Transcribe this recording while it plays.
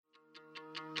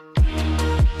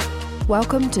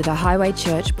Welcome to the Highway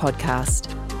Church podcast.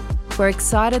 We're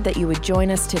excited that you would join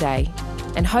us today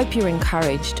and hope you're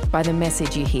encouraged by the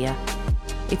message you hear.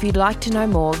 If you'd like to know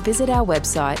more, visit our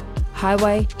website,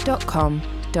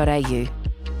 highway.com.au.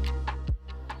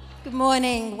 Good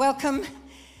morning. Welcome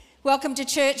to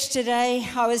church today.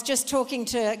 I was just talking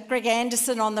to Greg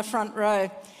Anderson on the front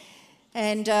row,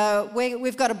 and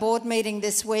we've got a board meeting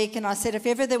this week, and I said if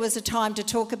ever there was a time to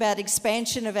talk about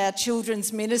expansion of our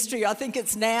children's ministry, I think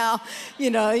it's now. You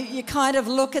know, you kind of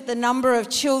look at the number of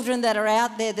children that are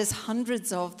out there. There's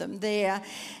hundreds of them there,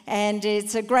 and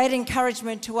it's a great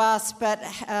encouragement to us, but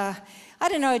I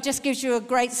don't know, it just gives you a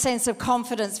great sense of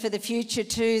confidence for the future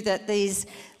too, that these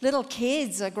little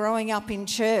kids are growing up in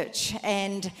church,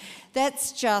 and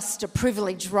that's just a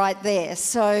privilege right there.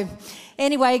 So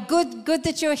anyway, good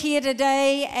that you're here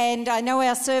today, and I know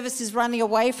our service is running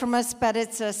away from us, but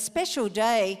it's a special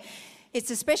day. It's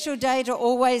a special day to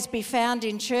always be found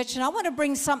in church, and I want to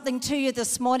bring something to you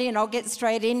this morning, and I'll get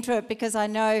straight into it because I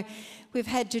know we've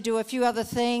had to do a few other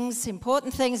things,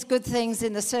 important things, good things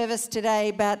in the service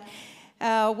today, but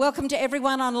welcome to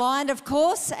everyone online, of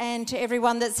course, and to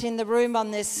everyone that's in the room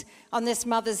on this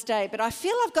Mother's Day. But I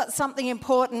feel I've got something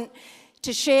important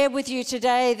to share with you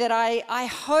today that I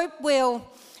hope will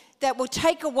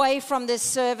take away from this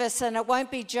service, and it won't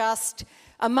be just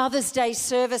a Mother's Day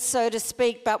service, so to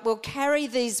speak, but we'll carry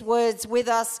these words with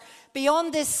us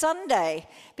beyond this Sunday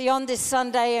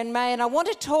in May. And I want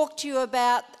to talk to you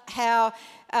about how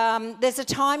there's a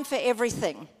time for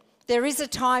everything. There is a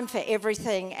time for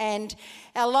everything, and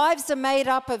our lives are made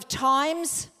up of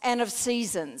times and of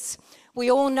seasons.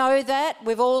 We all know that.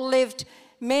 We've all lived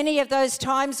many of those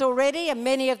times already and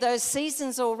many of those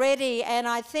seasons already, and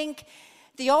I think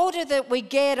the older that we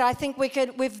get, I think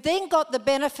we've then got the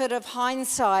benefit of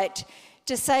hindsight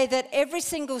to say that every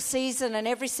single season and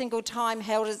every single time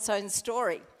held its own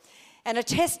story. And a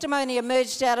testimony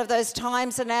emerged out of those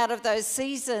times and out of those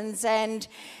seasons, and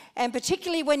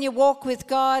particularly when you walk with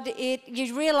God,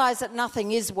 you realise that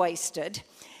nothing is wasted,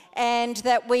 and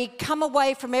that we come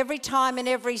away from every time and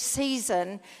every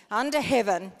season under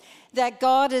heaven that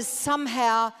God has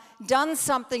somehow done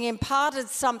something, imparted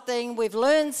something, we've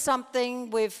learned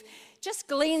something, we've just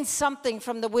gleaned something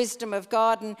from the wisdom of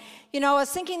God. And, you know, I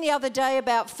was thinking the other day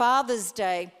about Father's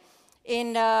Day.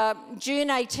 In June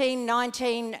 18,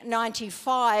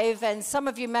 1995, and some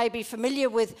of you may be familiar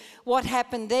with what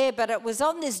happened there, but it was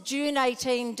on this June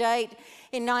 18 date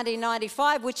in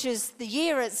 1995, which is the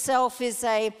year itself is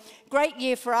a great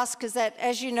year for us because that,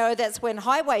 as you know, that's when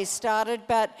Highway started.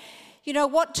 But, you know,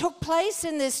 what took place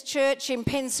in this church in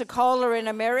Pensacola in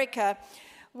America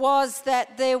was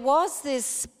that there was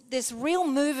this real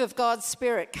move of God's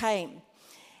Spirit came.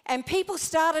 And people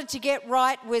started to get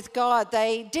right with God.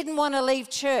 They didn't want to leave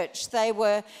church. They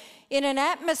were in an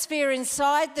atmosphere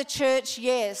inside the church,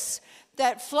 yes,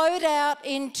 that flowed out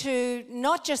into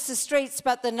not just the streets,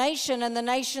 but the nation and the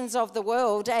nations of the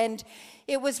world. And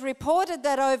it was reported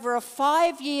that over a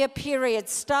 5-year period,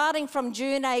 starting from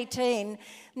June 18,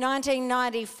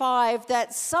 1995,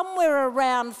 that somewhere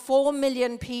around 4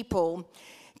 million people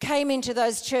came into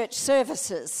those church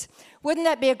services. Wouldn't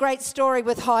that be a great story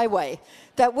with Highway?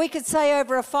 That we could say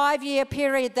over a 5-year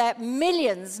period that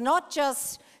millions, not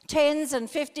just tens and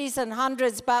 50s and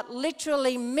hundreds, but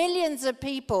literally millions of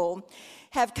people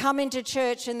have come into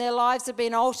church and their lives have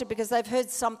been altered because they've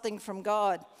heard something from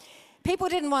God. People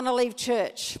didn't want to leave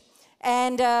church.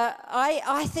 And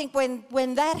I think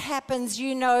when that happens,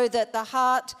 you know that the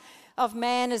heart of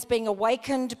man is being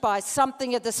awakened by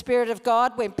something of the Spirit of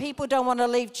God. When people don't want to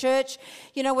leave church,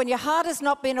 you know, when your heart has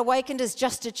not been awakened, it's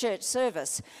just a church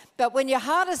service. But when your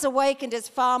heart is awakened, it's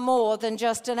far more than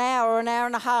just an hour and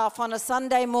a half on a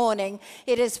Sunday morning.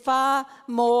 It is far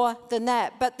more than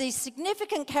that. But the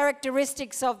significant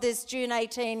characteristics of this June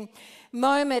 18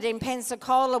 moment in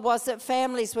Pensacola was that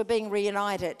families were being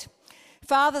reunited.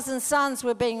 Fathers and sons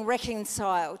were being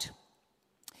reconciled.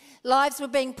 Lives were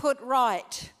being put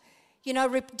right. You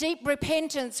know, deep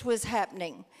repentance was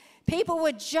happening. People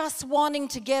were just wanting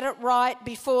to get it right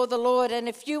before the Lord. And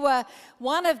if you were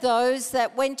one of those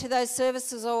that went to those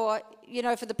services, or, you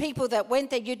know, for the people that went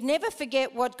there, you'd never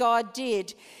forget what God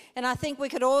did. And I think we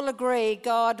could all agree,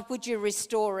 God, would you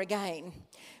restore again?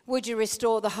 Would you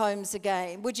restore the homes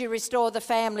again? Would you restore the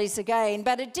families again?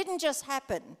 But it didn't just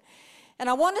happen. And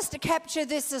I want us to capture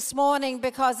this morning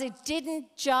because it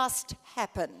didn't just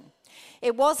happen.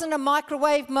 It wasn't a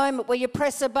microwave moment where you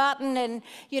press a button and,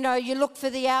 you look for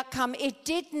the outcome. It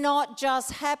did not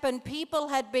just happen. People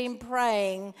had been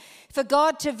praying for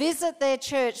God to visit their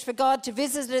church, for God to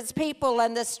visit its people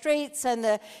and the streets and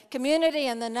the community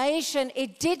and the nation.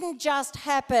 It didn't just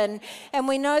happen. And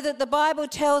we know that the Bible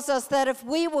tells us that if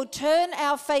we will turn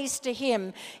our face to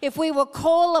Him, if we will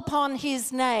call upon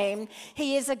His name,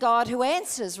 He is a God who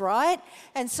answers, right?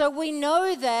 And so we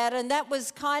know that, and that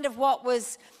was kind of what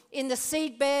was in the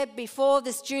seedbed before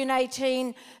this June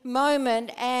 18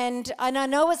 moment. And I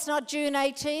know it's not June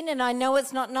 18, and I know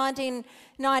it's not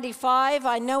 1995.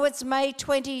 I know it's May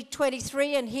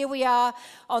 2023, and here we are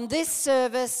on this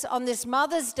service, on this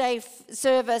Mother's Day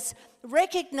service,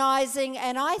 recognizing,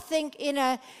 and I think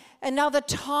in another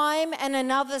time and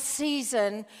another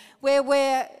season where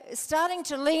we're starting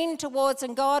to lean towards,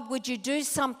 and God, would you do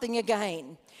something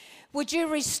again? Would you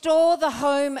restore the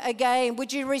home again?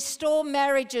 Would you restore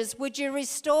marriages? Would you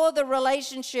restore the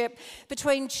relationship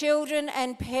between children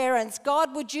and parents?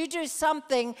 God, would you do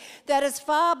something that is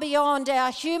far beyond our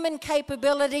human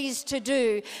capabilities to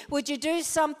do? Would you do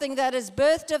something that is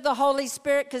birthed of the Holy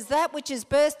Spirit? Because that which is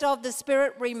birthed of the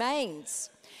Spirit remains.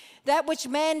 That which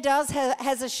man does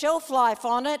has a shelf life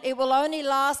on it. It will only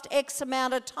last X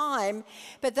amount of time.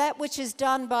 But that which is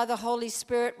done by the Holy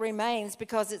Spirit remains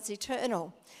because it's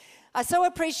eternal. I so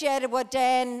appreciated what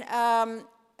Dan,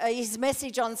 his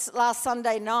message on last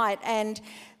Sunday night, and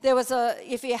there was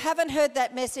if you haven't heard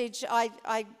that message,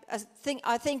 I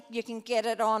think you can get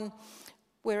it on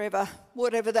whatever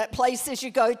that place is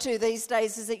you go to these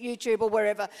days. Is it YouTube or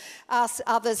wherever? Ask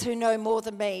others who know more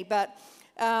than me. But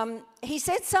he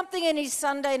said something in his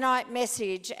Sunday night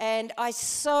message, and I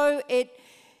so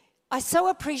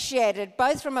appreciated,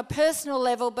 both from a personal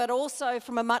level but also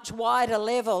from a much wider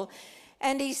level.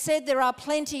 And he said there are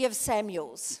plenty of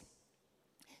Samuels.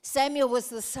 Samuel was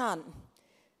the son.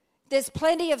 There's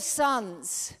plenty of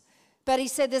sons, but he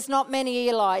said there's not many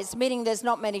Elis, meaning there's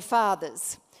not many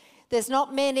fathers. There's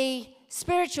not many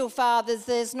spiritual fathers.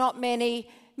 There's not many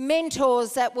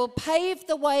mentors that will pave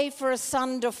the way for a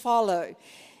son to follow.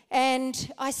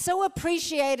 And I so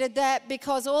appreciated that,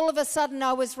 because all of a sudden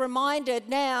I was reminded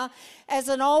now, as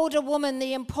an older woman,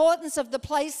 the importance of the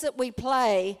place that we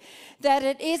play, that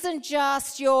it isn't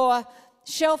just your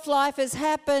shelf life has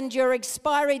happened, your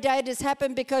expiry date has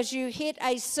happened because you hit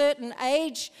a certain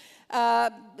age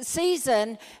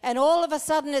season, and all of a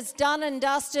sudden it's done and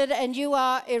dusted and you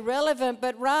are irrelevant.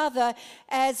 But rather,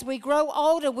 as we grow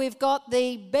older, we've got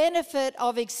the benefit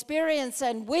of experience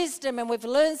and wisdom, and we've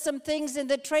learned some things in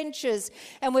the trenches,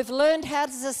 and we've learned how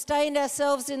to sustain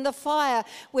ourselves in the fire.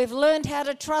 We've learned how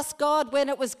to trust God when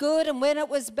it was good and when it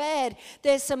was bad.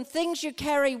 There's some things you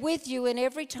carry with you in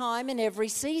every time and every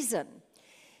season.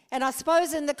 And I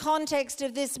suppose in the context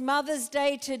of this Mother's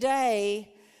Day today,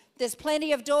 there's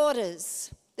plenty of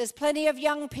daughters. There's plenty of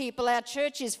young people. Our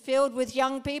church is filled with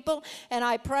young people, and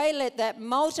I pray let that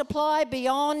multiply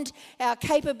beyond our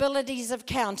capabilities of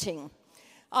counting.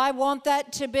 I want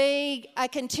that to be a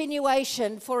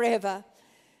continuation forever.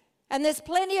 And there's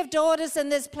plenty of daughters and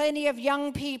there's plenty of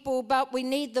young people, but we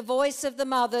need the voice of the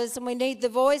mothers, and we need the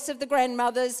voice of the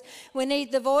grandmothers. We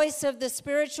need the voice of the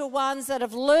spiritual ones that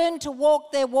have learned to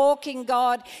walk their walk in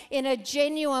God in a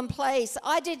genuine place.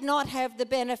 I did not have the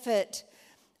benefit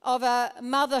of a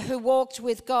mother who walked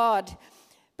with God,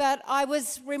 but I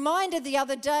was reminded the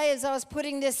other day as I was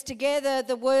putting this together,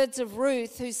 the words of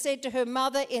Ruth, who said to her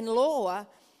mother-in-law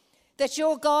that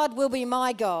your God will be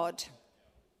my God.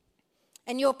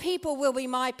 And your people will be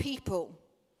my people.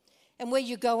 And where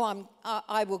you go,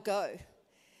 I will go.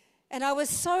 And I was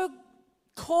so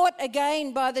caught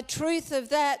again by the truth of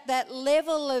that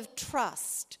level of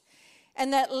trust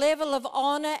and that level of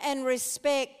honor and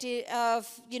respect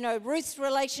of, Ruth's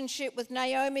relationship with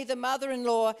Naomi, the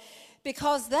mother-in-law,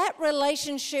 because that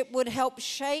relationship would help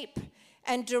shape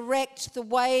and direct the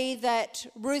way that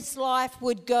Ruth's life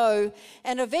would go.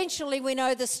 And eventually, we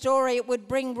know the story, it would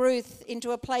bring Ruth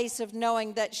into a place of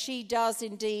knowing that she does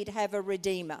indeed have a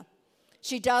Redeemer.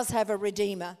 She does have a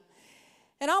Redeemer.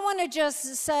 And I want to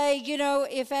just say,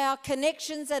 if our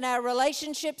connections and our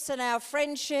relationships and our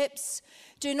friendships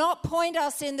do not point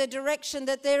us in the direction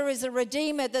that there is a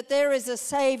Redeemer, that there is a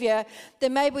Savior,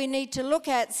 then maybe we need to look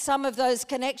at some of those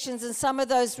connections and some of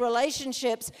those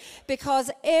relationships,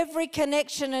 because every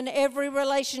connection and every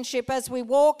relationship as we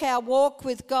walk our walk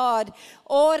with God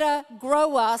ought to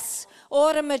grow us,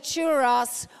 ought to mature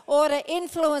us, ought to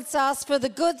influence us for the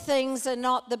good things and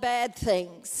not the bad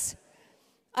things.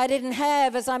 I didn't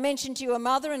have, as I mentioned to you, a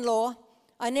mother-in-law.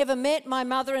 I never met my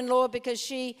mother-in-law because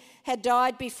she had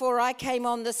died before I came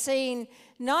on the scene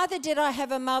Neither did I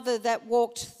have a mother that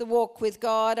walked the walk with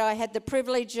God. I had the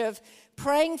privilege of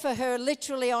praying for her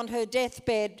literally on her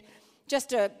deathbed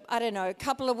just a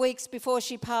couple of weeks before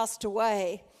she passed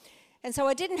away. And so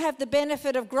I didn't have the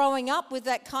benefit of growing up with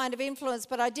that kind of influence,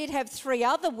 but I did have 3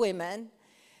 other women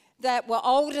that were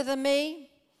older than me,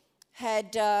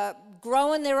 had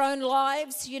grown their own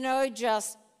lives,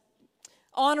 just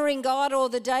honouring God all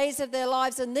the days of their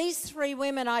lives. And these 3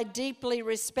 women I deeply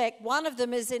respect. One of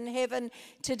them is in heaven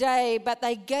today, but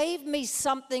they gave me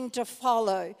something to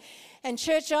follow. And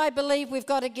church, I believe we've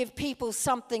got to give people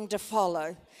something to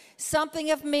follow. Something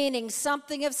of meaning,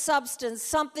 something of substance,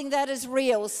 something that is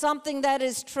real, something that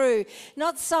is true.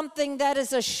 Not something that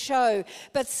is a show,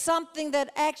 but something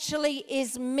that actually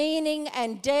is meaning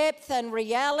and depth and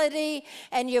reality,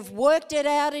 and you've worked it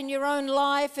out in your own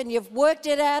life, and you've worked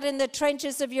it out in the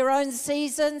trenches of your own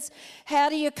seasons. How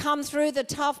do you come through the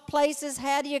tough places?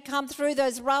 How do you come through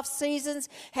those rough seasons?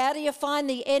 How do you find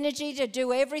the energy to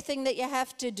do everything that you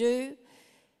have to do?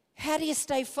 How do you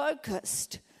stay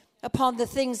focused upon the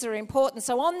things that are important?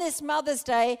 So on this Mother's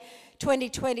Day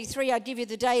 2023, I'd give you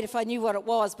the date if I knew what it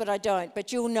was, but I don't,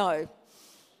 but you'll know.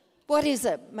 What is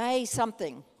it? May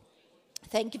something.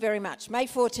 Thank you very much. May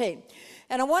 14.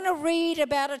 And I want to read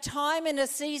about a time and a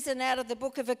season out of the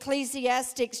book of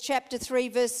Ecclesiastes, chapter 3,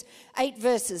 verse 8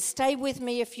 verses. Stay with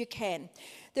me if you can.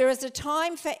 There is a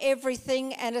time for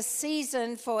everything and a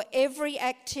season for every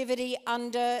activity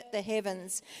under the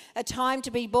heavens. A time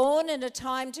to be born and a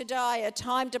time to die. A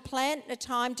time to plant and a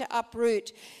time to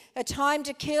uproot. A time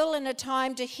to kill and a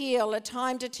time to heal. A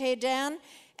time to tear down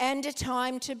and a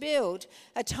time to build.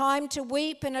 A time to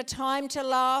weep and a time to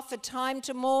laugh. A time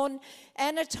to mourn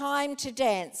and a time to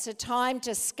dance. A time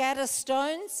to scatter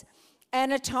stones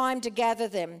and a time to gather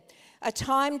them. A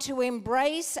time to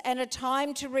embrace and a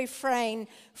time to refrain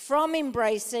from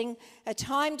embracing, a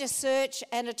time to search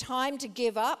and a time to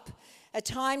give up, a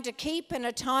time to keep and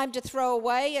a time to throw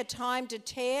away, a time to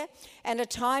tear and a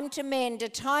time to mend, a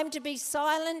time to be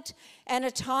silent and a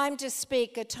time to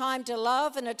speak, a time to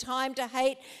love and a time to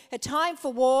hate, a time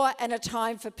for war and a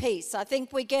time for peace. I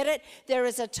think we get it. There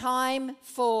is a time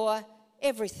for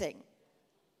everything.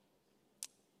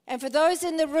 And for those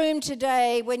in the room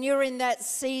today, when you're in that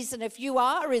season, if you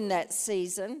are in that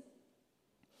season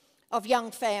of young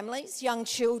families, young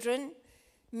children,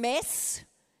 mess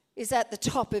is at the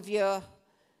top of your,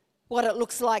 what it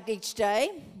looks like each day.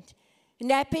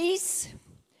 Nappies,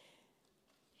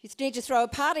 you need to throw a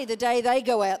party the day they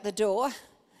go out the door.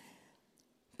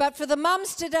 But for the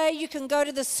mums today, you can go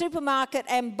to the supermarket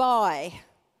and buy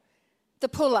the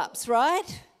pull-ups,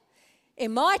 right?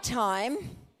 In my time,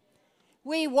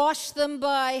 we wash them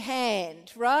by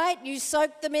hand, right? You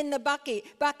soak them in the bucket.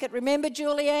 Remember,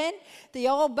 Julianne? The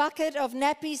old bucket of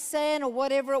nappy sand or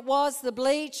whatever it was, the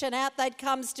bleach, and out they'd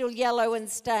come still yellow and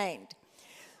stained.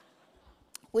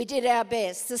 We did our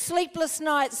best. The sleepless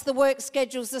nights, the work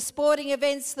schedules, the sporting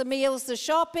events, the meals, the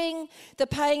shopping, the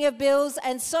paying of bills,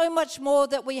 and so much more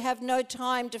that we have no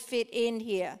time to fit in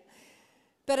here.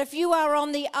 But if you are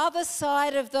on the other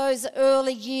side of those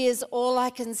early years, all I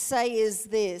can say is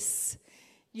this: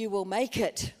 you will make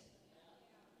it.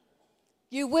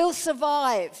 You will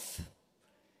survive.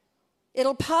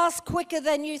 It'll pass quicker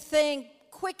than you think,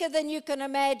 quicker than you can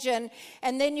imagine,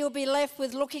 and then you'll be left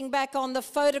with looking back on the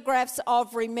photographs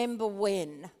of remember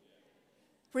when.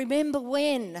 Remember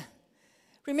when.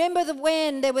 Remember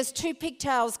when there was 2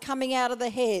 pigtails coming out of the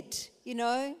head, you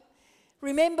know?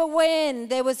 Remember when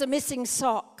there was a missing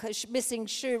sock, a missing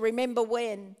shoe. Remember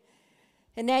when.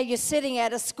 And now you're sitting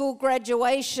at a school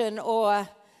graduation or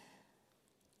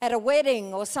at a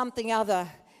wedding or something other.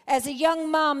 As a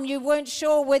young mum, you weren't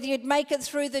sure whether you'd make it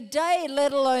through the day,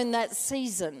 let alone that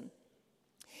season.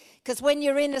 Because when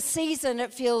you're in a season,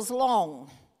 it feels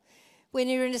long. When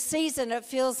you're in a season, it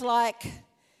feels like,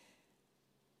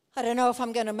 I don't know if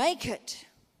I'm going to make it.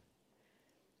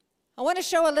 I want to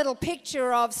show a little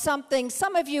picture of something.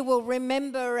 Some of you will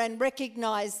remember and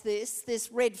recognize this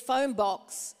red phone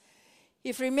box.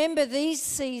 If you remember these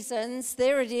seasons,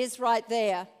 there it is right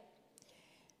there.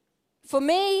 For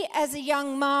me, as a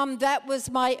young mum, that was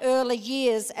my early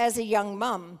years as a young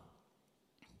mum.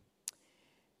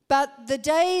 But the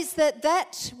days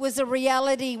that was a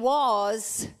reality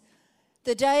was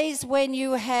the days when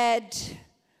you had,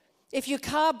 if your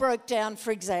car broke down,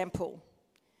 for example,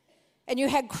 and you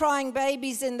had crying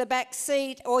babies in the back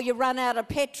seat, or you run out of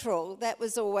petrol, that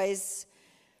was always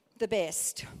the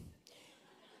best.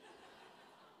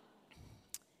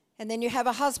 And then you have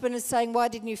a husband who's saying, why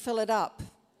didn't you fill it up?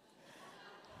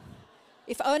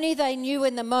 If only they knew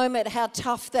in the moment how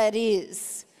tough that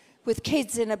is with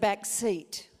kids in a back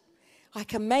seat. I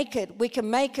can make it, we can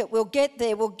make it, we'll get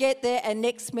there, and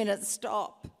next minute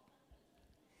stop.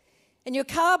 And your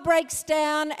car breaks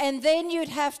down, and then you'd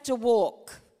have to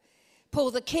walk.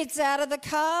 Pull the kids out of the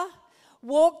car,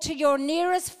 walk to your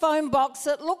nearest phone box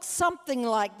that looks something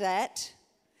like that,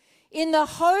 in the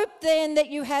hope then that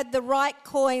you had the right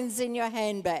coins in your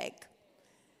handbag.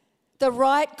 The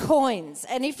right coins.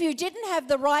 And if you didn't have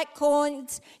the right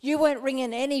coins, you weren't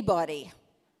ringing anybody.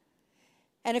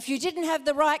 And if you didn't have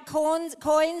the right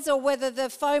coins, or whether the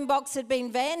phone box had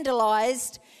been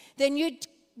vandalized, then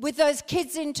with those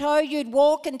kids in tow, you'd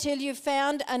walk until you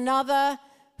found another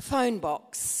phone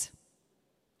box.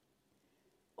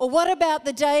 Or what about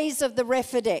the days of the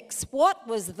Refidex? What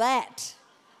was that?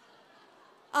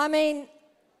 I mean,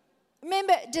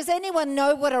 remember, does anyone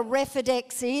know what a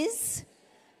Refidex is?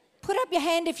 Put up your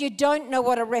hand if you don't know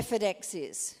what a Refidex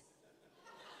is.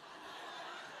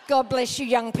 God bless you,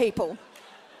 young people.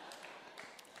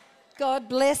 God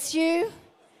bless you.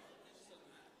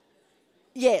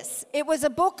 Yes, it was a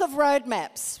book of road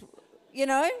maps, you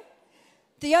know.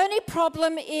 The only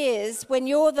problem is when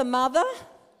you're the mother,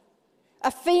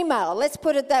 a female, let's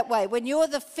put it that way, when you're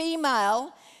the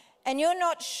female and you're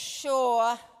not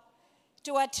sure,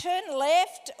 do I turn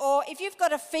left? Or if you've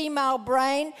got a female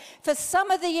brain, for some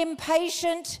of the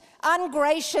impatient,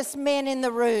 ungracious men in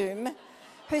the room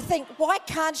who think, why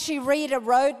can't she read a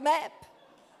road map?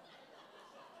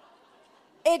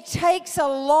 It takes a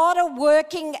lot of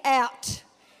working out.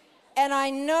 And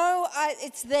I know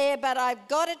it's there, but I've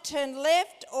got to turn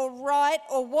left or right,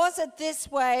 or was it this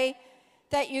way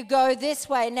that you go this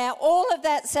way? Now, all of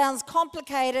that sounds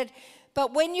complicated,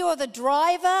 but when you're the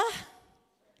driver,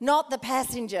 not the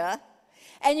passenger,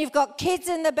 and you've got kids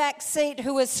in the back seat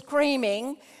who are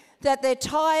screaming that they're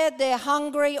tired, they're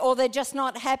hungry, or they're just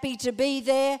not happy to be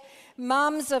there,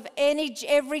 mums of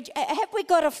every... Have we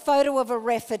got a photo of a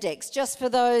Refidex, just for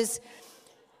those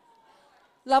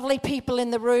lovely people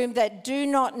in the room that do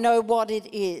not know what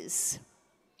it is?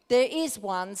 There is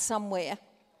one somewhere.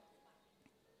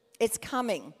 It's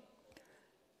coming.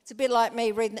 It's a bit like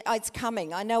me reading, it's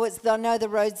coming. I know the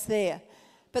road's there.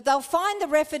 But they'll find the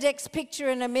Refidex picture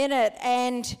in a minute,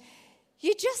 and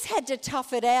you just had to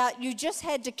tough it out. You just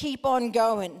had to keep on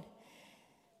going.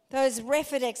 Those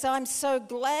Refidex, I'm so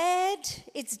glad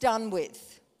it's done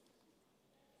with.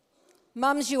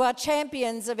 Mums, you are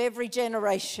champions of every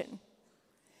generation.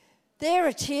 There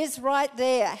it is right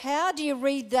there. How do you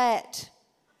read that?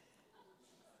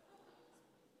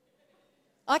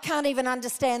 I can't even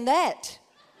understand that.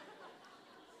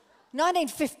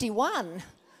 1951.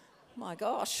 My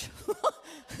gosh.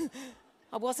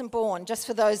 I wasn't born, just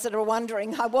for those that are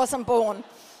wondering. I wasn't born.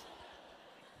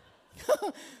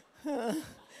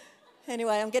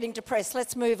 Anyway, I'm getting depressed.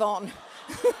 Let's move on.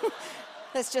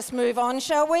 Let's just move on,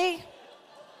 shall we?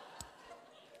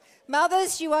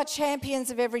 Mothers, you are champions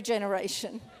of every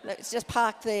generation. Let's just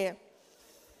park there.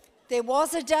 There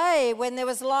was a day when there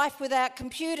was life without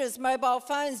computers, mobile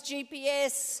phones,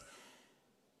 GPS,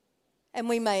 and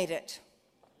we made it.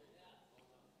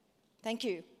 Thank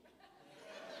you.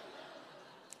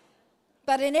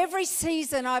 But in every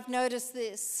season, I've noticed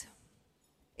this.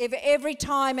 Every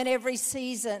time and every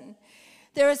season,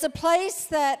 there is a place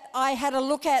that I had a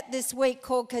look at this week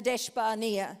called Kadesh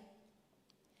Barnea.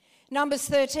 Numbers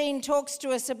 13 talks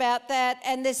to us about that,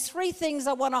 and there's three things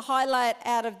I want to highlight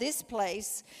out of this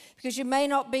place because you may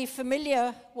not be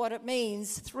familiar what it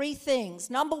means. Three things.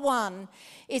 Number one,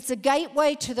 it's a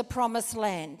gateway to the promised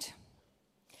land.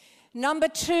 Number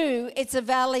two, it's a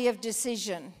valley of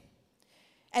decision.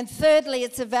 And thirdly,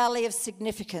 it's a valley of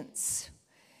significance.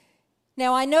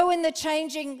 Now, I know in the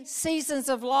changing seasons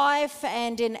of life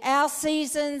and in our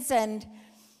seasons and,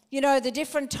 you know, the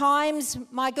different times,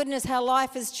 my goodness, how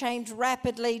life has changed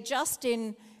rapidly just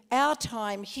in our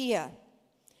time here.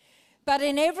 But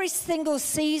in every single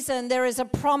season, there is a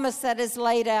promise that is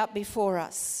laid out before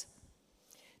us.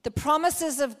 The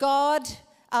promises of God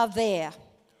are there.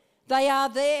 They are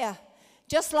there.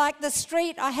 Just like the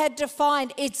street I had to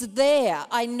find, it's there.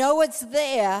 I know it's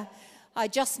there. I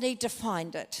just need to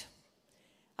find it.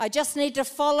 I just need to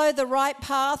follow the right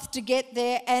path to get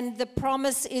there, and the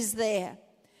promise is there.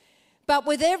 But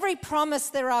with every promise,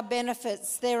 there are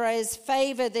benefits. There is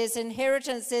favor, there's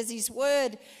inheritance, there's His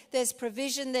word, there's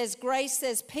provision, there's grace,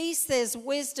 there's peace, there's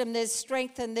wisdom, there's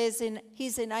strength, and there's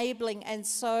His enabling, and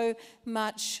so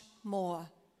much more.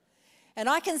 And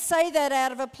I can say that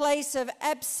out of a place of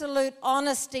absolute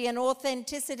honesty and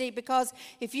authenticity, because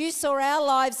if you saw our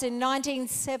lives in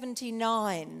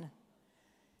 1979,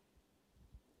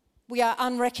 we are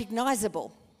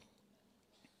unrecognizable.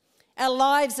 Our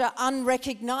lives are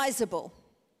unrecognizable.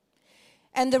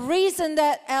 And the reason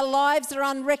that our lives are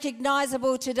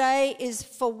unrecognizable today is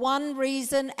for one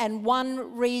reason and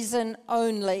one reason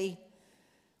only.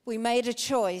 We made a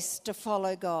choice to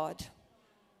follow God.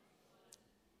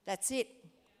 That's it.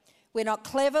 We're not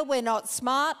clever, we're not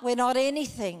smart, we're not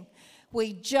anything.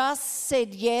 We just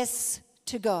said yes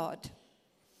to God.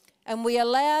 And we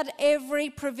allowed every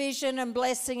provision and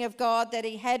blessing of God that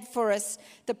He had for us.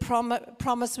 The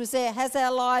promise was there. Has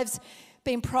our lives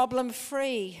been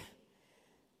problem-free?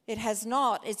 It has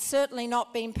not. It's certainly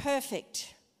not been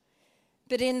perfect.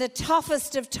 But in the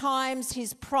toughest of times,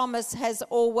 His promise has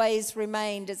always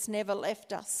remained. It's never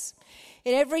left us.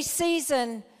 In every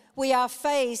season, we are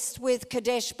faced with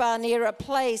Kadesh Barnea, a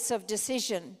place of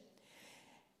decision.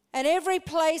 And every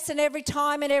place and every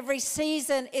time and every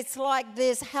season, it's like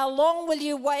this. How long will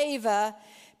you waver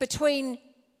between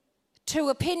two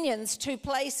opinions, two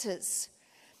places?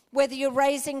 Whether you're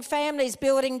raising families,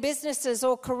 building businesses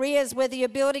or careers, whether you're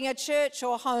building a church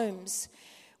or homes,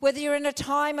 whether you're in a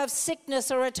time of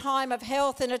sickness or a time of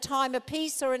health, in a time of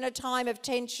peace or in a time of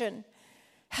tension.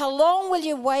 How long will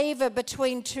you waver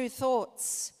between two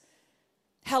thoughts?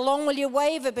 How long will you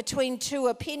waver between two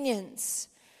opinions?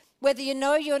 Whether you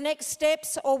know your next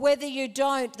steps or whether you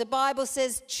don't, the Bible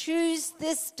says, choose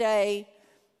this day,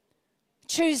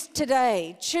 choose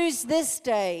today, choose this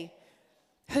day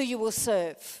who you will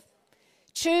serve.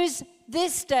 Choose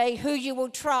this day who you will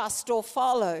trust or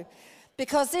follow.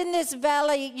 Because in this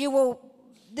valley,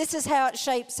 this is how it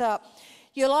shapes up.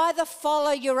 You'll either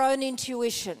follow your own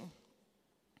intuition.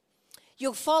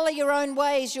 You'll follow your own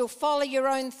ways. You'll follow your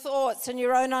own thoughts and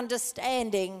your own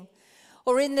understanding.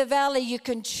 Or in the valley, you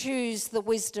can choose the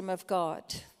wisdom of God.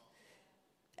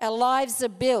 Our lives are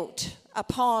built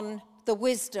upon the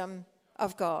wisdom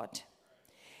of God.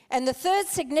 And the third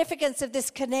significance of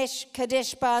this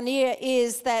Kadesh Barnea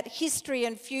is that history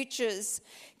and futures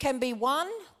can be won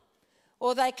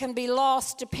or they can be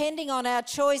lost depending on our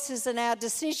choices and our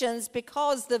decisions,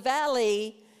 because the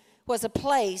valley was a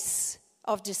place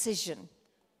of decision.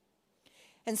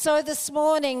 And so this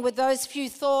morning, with those few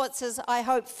thoughts, as I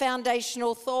hope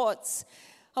foundational thoughts,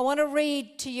 I want to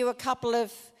read to you a couple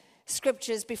of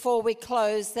scriptures before we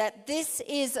close, that this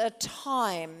is a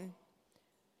time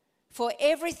for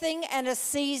everything and a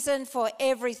season for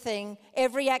everything,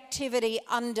 every activity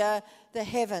under the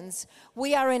heavens.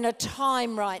 We are in a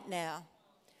time right now.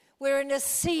 We're in a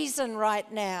season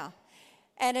right now.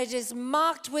 And it is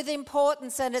marked with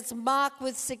importance and it's marked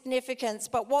with significance.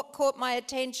 But what caught my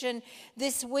attention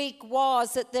this week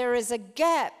was that there is a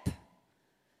gap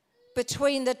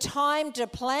between the time to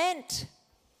plant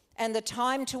and the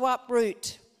time to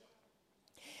uproot.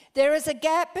 There is a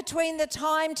gap between the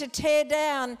time to tear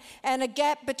down and a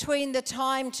gap between the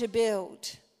time to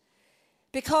build.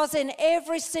 Because in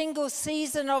every single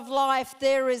season of life,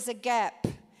 there is a gap.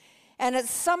 And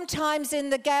it's sometimes in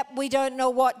the gap we don't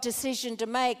know what decision to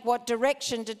make, what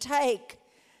direction to take.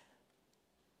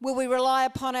 Will we rely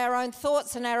upon our own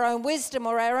thoughts and our own wisdom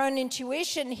or our own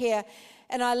intuition here?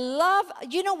 And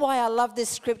you know why I love this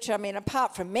scripture? I mean,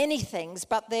 apart from many things,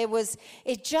 but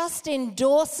it just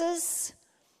endorses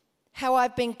how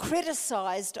I've been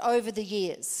criticized over the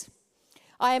years.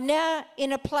 I am now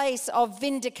in a place of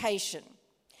vindication.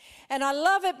 And I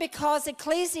love it because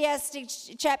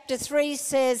Ecclesiastes chapter 3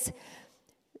 says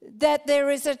that there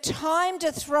is a time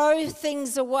to throw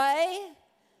things away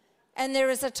and there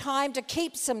is a time to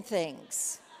keep some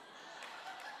things.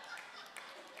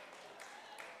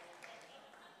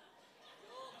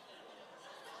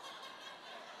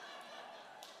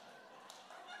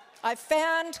 I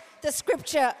found the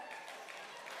scripture.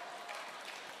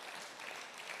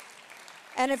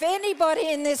 And if anybody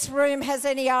in this room has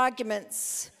any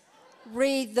arguments,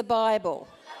 read the Bible.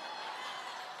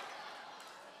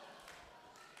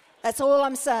 That's all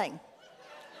I'm saying.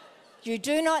 You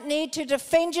do not need to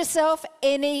defend yourself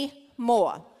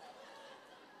anymore.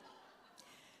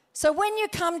 So when you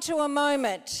come to a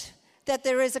moment that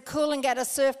there is a Coolangatta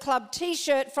Surf Club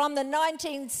t-shirt from the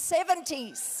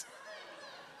 1970s,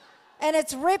 and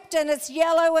it's ripped and it's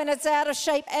yellow and it's out of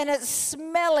shape and it's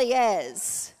smelly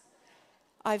as,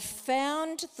 I've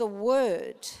found the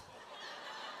word.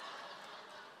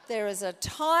 There is a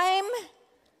time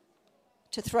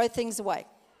to throw things away.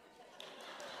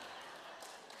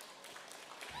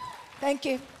 Thank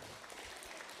you.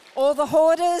 All the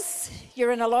hoarders,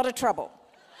 you're in a lot of trouble.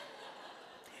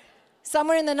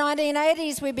 Somewhere in the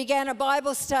 1980s, we began a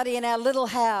Bible study in our little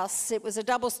house. It was a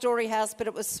double-story house, but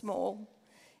it was small.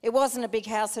 It wasn't a big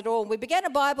house at all. We began a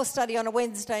Bible study on a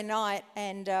Wednesday night,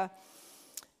 and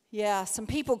some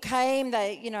people came.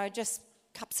 They, just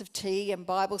cups of tea and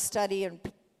Bible study and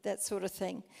that sort of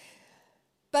thing.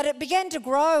 But it began to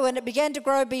grow, and it began to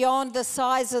grow beyond the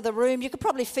size of the room. You could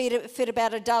probably fit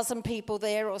about a dozen people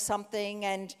there or something.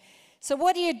 And so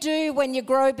what do you do when you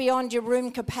grow beyond your room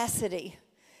capacity?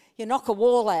 You knock a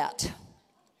wall out.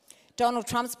 Donald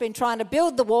Trump's been trying to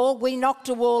build the wall. We knocked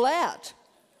a wall out.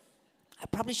 I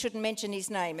probably shouldn't mention his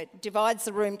name. It divides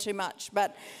the room too much.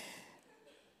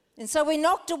 And so we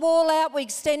knocked a wall out. We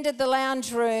extended the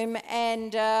lounge room,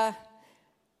 and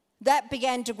that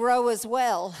began to grow as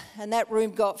well, and that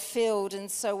room got filled. And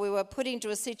so we were put into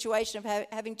a situation of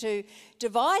having to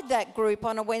divide that group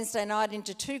on a Wednesday night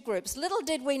into two groups. Little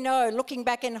did we know, looking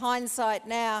back in hindsight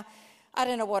now, I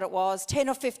don't know what it was, 10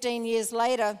 or 15 years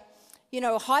later,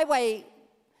 Highway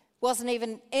wasn't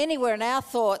even anywhere in our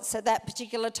thoughts at that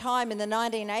particular time in the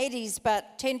 1980s,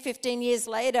 but 10, 15 years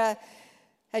later,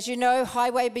 as you know,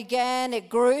 Highway began, it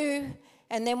grew,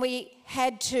 and then we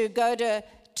had to go to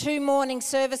 2 morning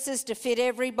services to fit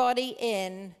everybody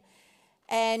in.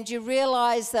 And you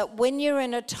realize that when you're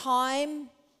in a time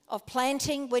of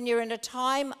planting, when you're in a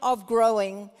time of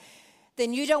growing,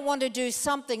 then you don't want to do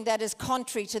something that is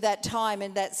contrary to that time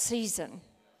and that season.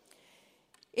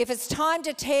 If it's time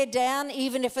to tear down,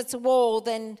 even if it's a wall,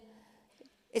 then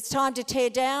it's time to tear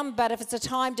down. But if it's a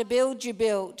time to build, you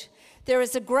build. There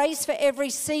is a grace for every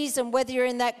season, whether you're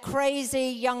in that crazy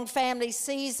young family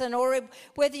season or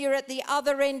whether you're at the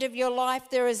other end of your life.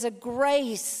 There is a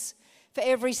grace for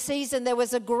every season. There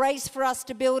was a grace for us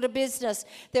to build a business.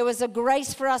 There was a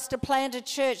grace for us to plant a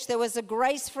church. There was a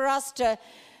grace for us to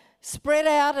spread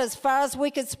out as far as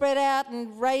we could spread out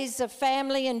and raise a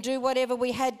family and do whatever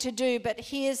we had to do. But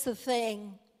here's the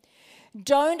thing.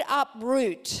 Don't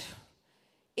uproot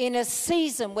in a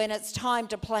season when it's time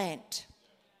to plant.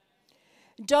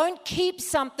 Don't keep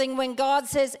something when God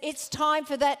says it's time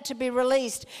for that to be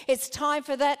released. It's time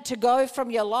for that to go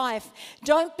from your life.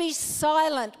 Don't be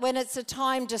silent when it's a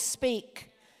time to speak.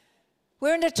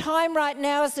 We're in a time right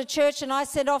now as a church, and I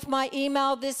sent off my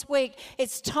email this week.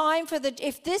 It's time for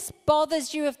if this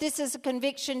bothers you, if this is a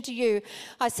conviction to you,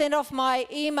 I sent off my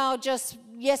email just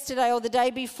yesterday or the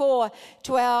day before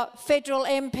to our federal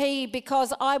MP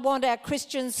because I want our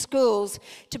Christian schools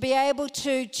to be able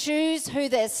to choose who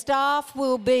their staff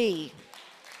will be.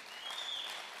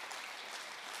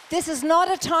 This is not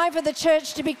a time for the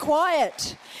church to be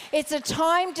quiet. It's a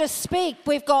time to speak.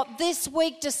 We've got this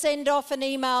week to send off an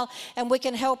email, and we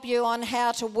can help you on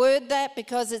how to word that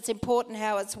because it's important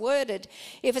how it's worded.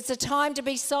 If it's a time to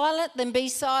be silent, then be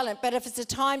silent. But if it's a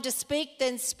time to speak,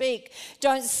 then speak.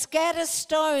 Don't scatter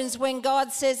stones when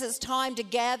God says it's time to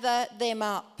gather them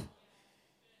up.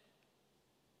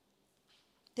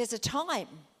 There's a time.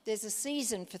 There's a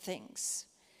season for things.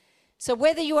 So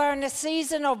whether you are in a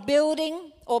season of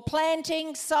building or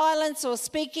planting, silence or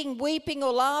speaking, weeping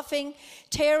or laughing,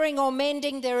 tearing or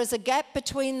mending, there is a gap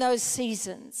between those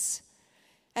seasons.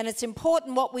 And it's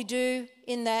important what we do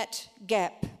in that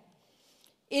gap.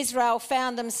 Israel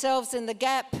found themselves in the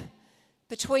gap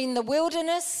between the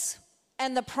wilderness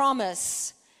and the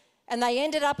promise. And they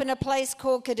ended up in a place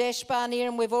called Kadesh Barnea,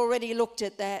 and we've already looked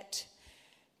at that.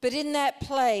 But in that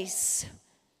place,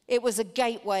 it was a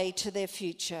gateway to their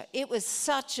future. It was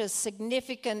such a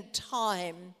significant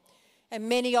time, and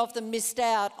many of them missed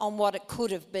out on what it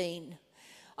could have been.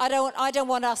 I don't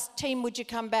want us, team, would you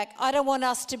come back? I don't want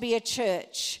us to be a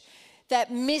church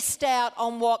that missed out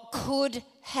on what could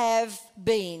have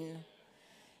been.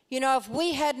 You know, if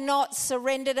we had not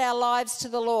surrendered our lives to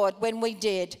the Lord when we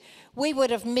did, we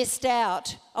would have missed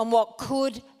out on what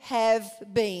could have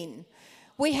been.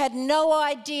 We had no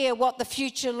idea what the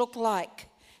future looked like.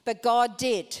 But God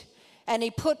did. And He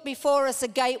put before us a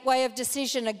gateway of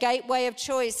decision, a gateway of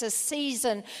choice, a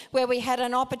season where we had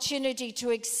an opportunity to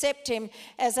accept Him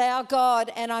as our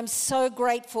God. And I'm so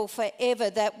grateful forever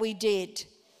that we did.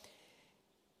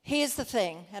 Here's the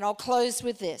thing, and I'll close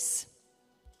with this.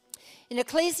 In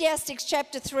Ecclesiastes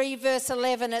chapter 3, verse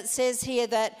 11, it says here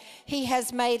that He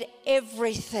has made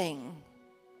everything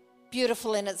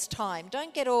beautiful in its time.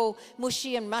 Don't get all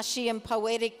mushy and mushy and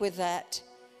poetic with that.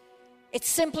 It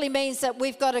simply means that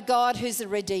we've got a God who's a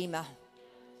redeemer.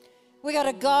 We've got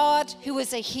a God who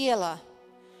is a healer.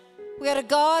 We've got a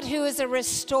God who is a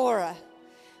restorer.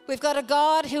 We've got a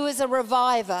God who is a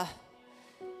reviver.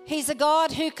 He's a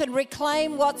God who can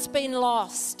reclaim what's been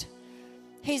lost.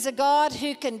 He's a God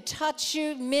who can touch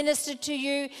you, minister to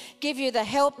you, give you the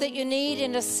help that you need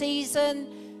in a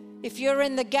season. If you're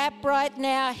in the gap right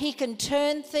now, He can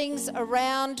turn things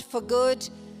around for good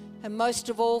and most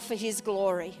of all for His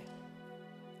glory.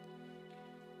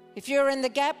 If you're in the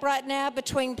gap right now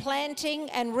between planting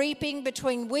and reaping,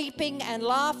 between weeping and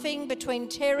laughing, between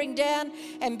tearing down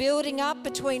and building up,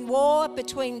 between war,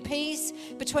 between peace,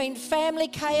 between family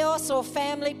chaos or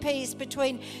family peace,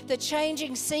 between the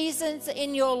changing seasons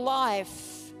in your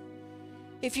life,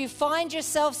 if you find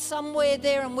yourself somewhere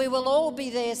there, and we will all be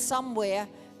there somewhere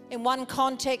in one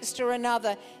context or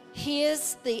another,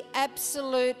 here's the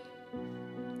absolute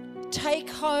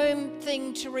take-home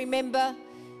thing to remember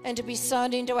and to be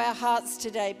sown into our hearts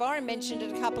today. Byron mentioned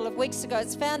it a couple of weeks ago.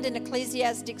 It's found in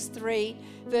Ecclesiastes 3,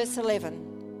 verse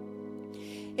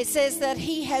 11. It says that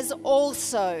he has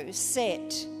also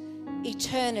set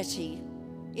eternity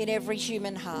in every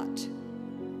human heart.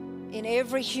 In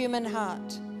every human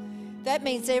heart. That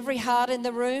means every heart in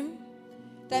the room.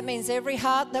 That means every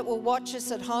heart that will watch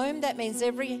us at home. That means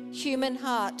every human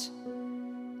heart.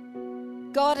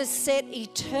 God has set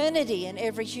eternity in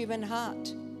every human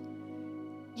heart.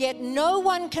 Yet no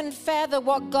one can fathom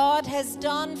what God has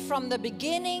done from the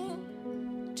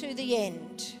beginning to the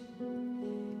end.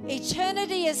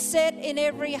 Eternity is set in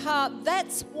every heart.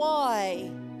 That's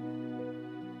why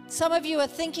some of you are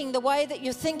thinking the way that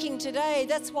you're thinking today.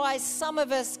 That's why some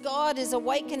of us, God is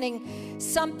awakening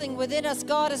something within us.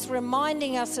 God is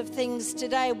reminding us of things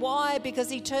today. Why?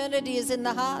 Because eternity is in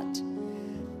the heart.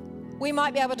 We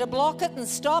might be able to block it and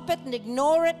stop it and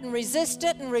ignore it and resist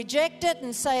it and reject it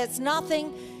and say it's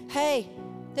nothing. Hey,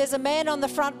 there's a man on the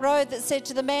front row that said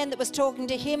to the man that was talking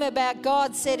to him about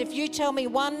God, said, if you tell me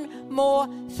one more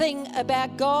thing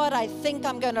about God, I think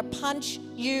I'm going to punch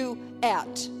you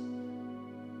out.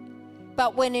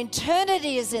 But when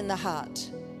eternity is in the heart,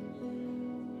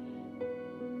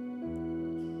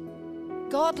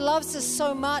 God loves us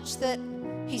so much that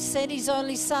he sent his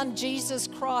only son, Jesus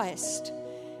Christ,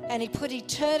 and he put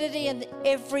eternity in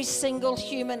every single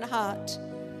human heart.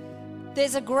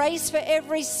 There's a grace for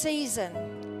every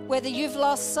season, whether you've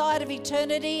lost sight of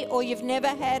eternity or you've never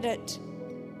had it.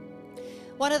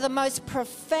 One of the most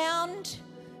profound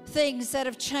things that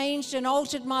have changed and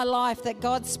altered my life that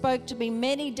God spoke to me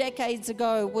many decades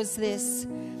ago was this.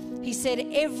 He said,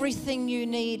 everything you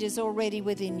need is already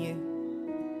within you.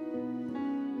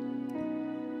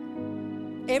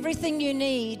 Everything you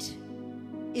need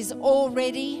is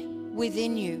already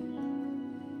within you.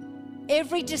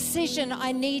 Every decision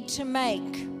I need to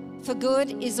make for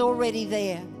good is already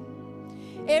there.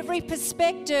 Every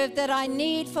perspective that I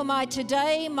need for my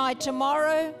today, my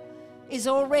tomorrow, is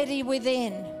already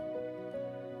within.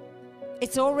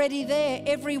 It's already there.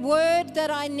 Every word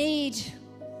that I need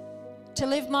to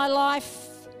live my life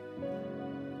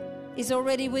is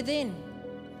already within.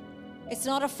 It's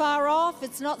not afar off.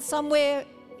 It's not somewhere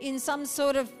in some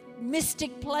sort of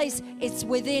mystic place. It's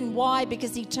within. Why?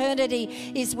 Because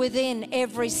eternity is within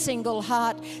every single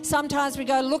heart. Sometimes we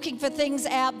go looking for things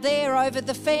out there, over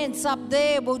the fence, up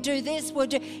there. We'll do this, we'll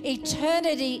do.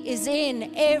 Eternity is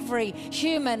in every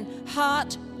human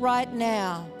heart right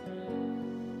now.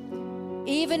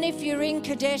 Even if you're in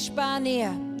Kadesh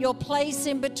Barnea, your place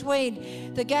in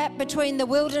between, the gap between the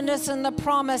wilderness and the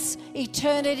promise,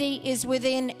 eternity is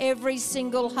within every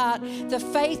single heart. The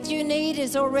faith you need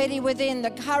is already within. The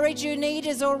courage you need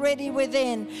is already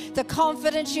within. The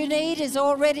confidence you need is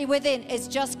already within. It's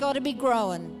just got to be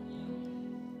growing.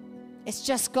 It's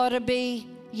just got to be,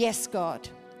 yes, God.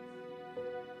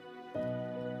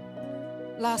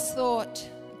 Last thought.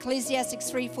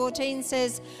 Ecclesiastes 3:14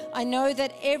 says, I know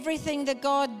that everything that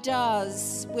God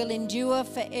does will endure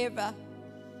forever.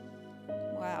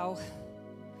 Wow.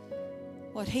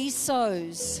 What he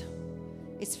sows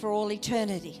is for all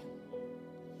eternity.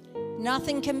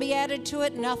 Nothing can be added to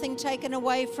it, nothing taken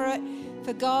away from it.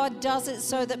 For God does it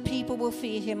so that people will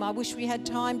fear him. I wish we had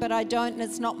time, but I don't, and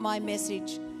it's not my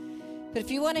message. But if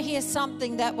you want to hear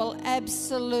something that will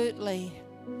absolutely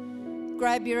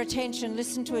grab your attention,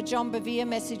 listen to a John Bevere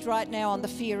message right now on the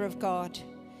fear of God.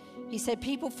 He said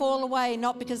people fall away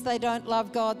not because they don't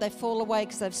love God, they fall away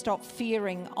because they've stopped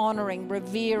fearing, honoring,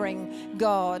 revering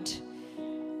God.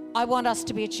 I want us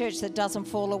to be a church that doesn't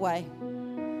fall away.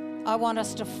 I want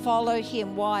us to follow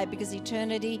him. Why? Because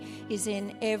eternity is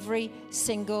in every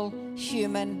single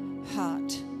human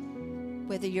heart.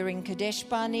 Whether you're in Kadesh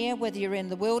Barnea, whether you're in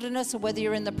the wilderness, or whether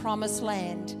you're in the promised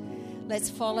land, let's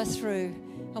follow through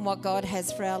on what God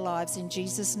has for our lives. In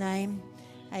Jesus' name,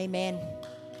 amen.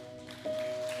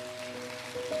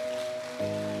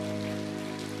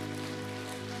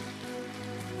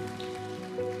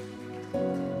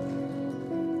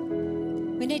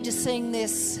 We need to sing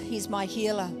this, He's My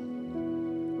Healer.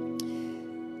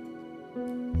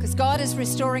 Because God is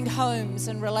restoring homes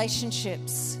and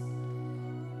relationships.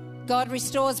 God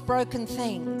restores broken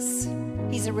things.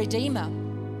 He's a redeemer.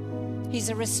 He's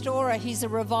a restorer. He's a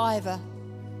reviver.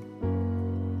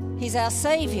 He's our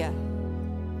Saviour.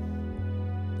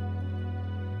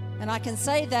 And I can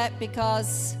say that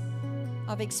because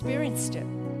I've experienced it.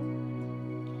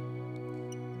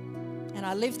 And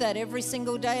I live that every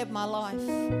single day of my life.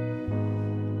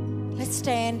 Let's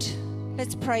stand.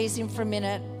 Let's praise Him for a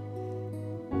minute.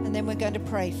 And then we're going to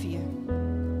pray for you.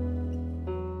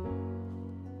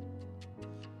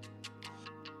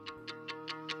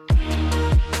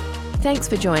 Thanks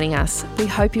for joining us. We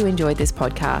hope you enjoyed this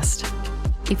podcast.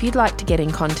 If you'd like to get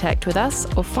in contact with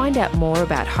us or find out more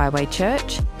about Highway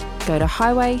Church, go to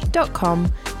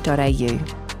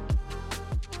highway.com.au.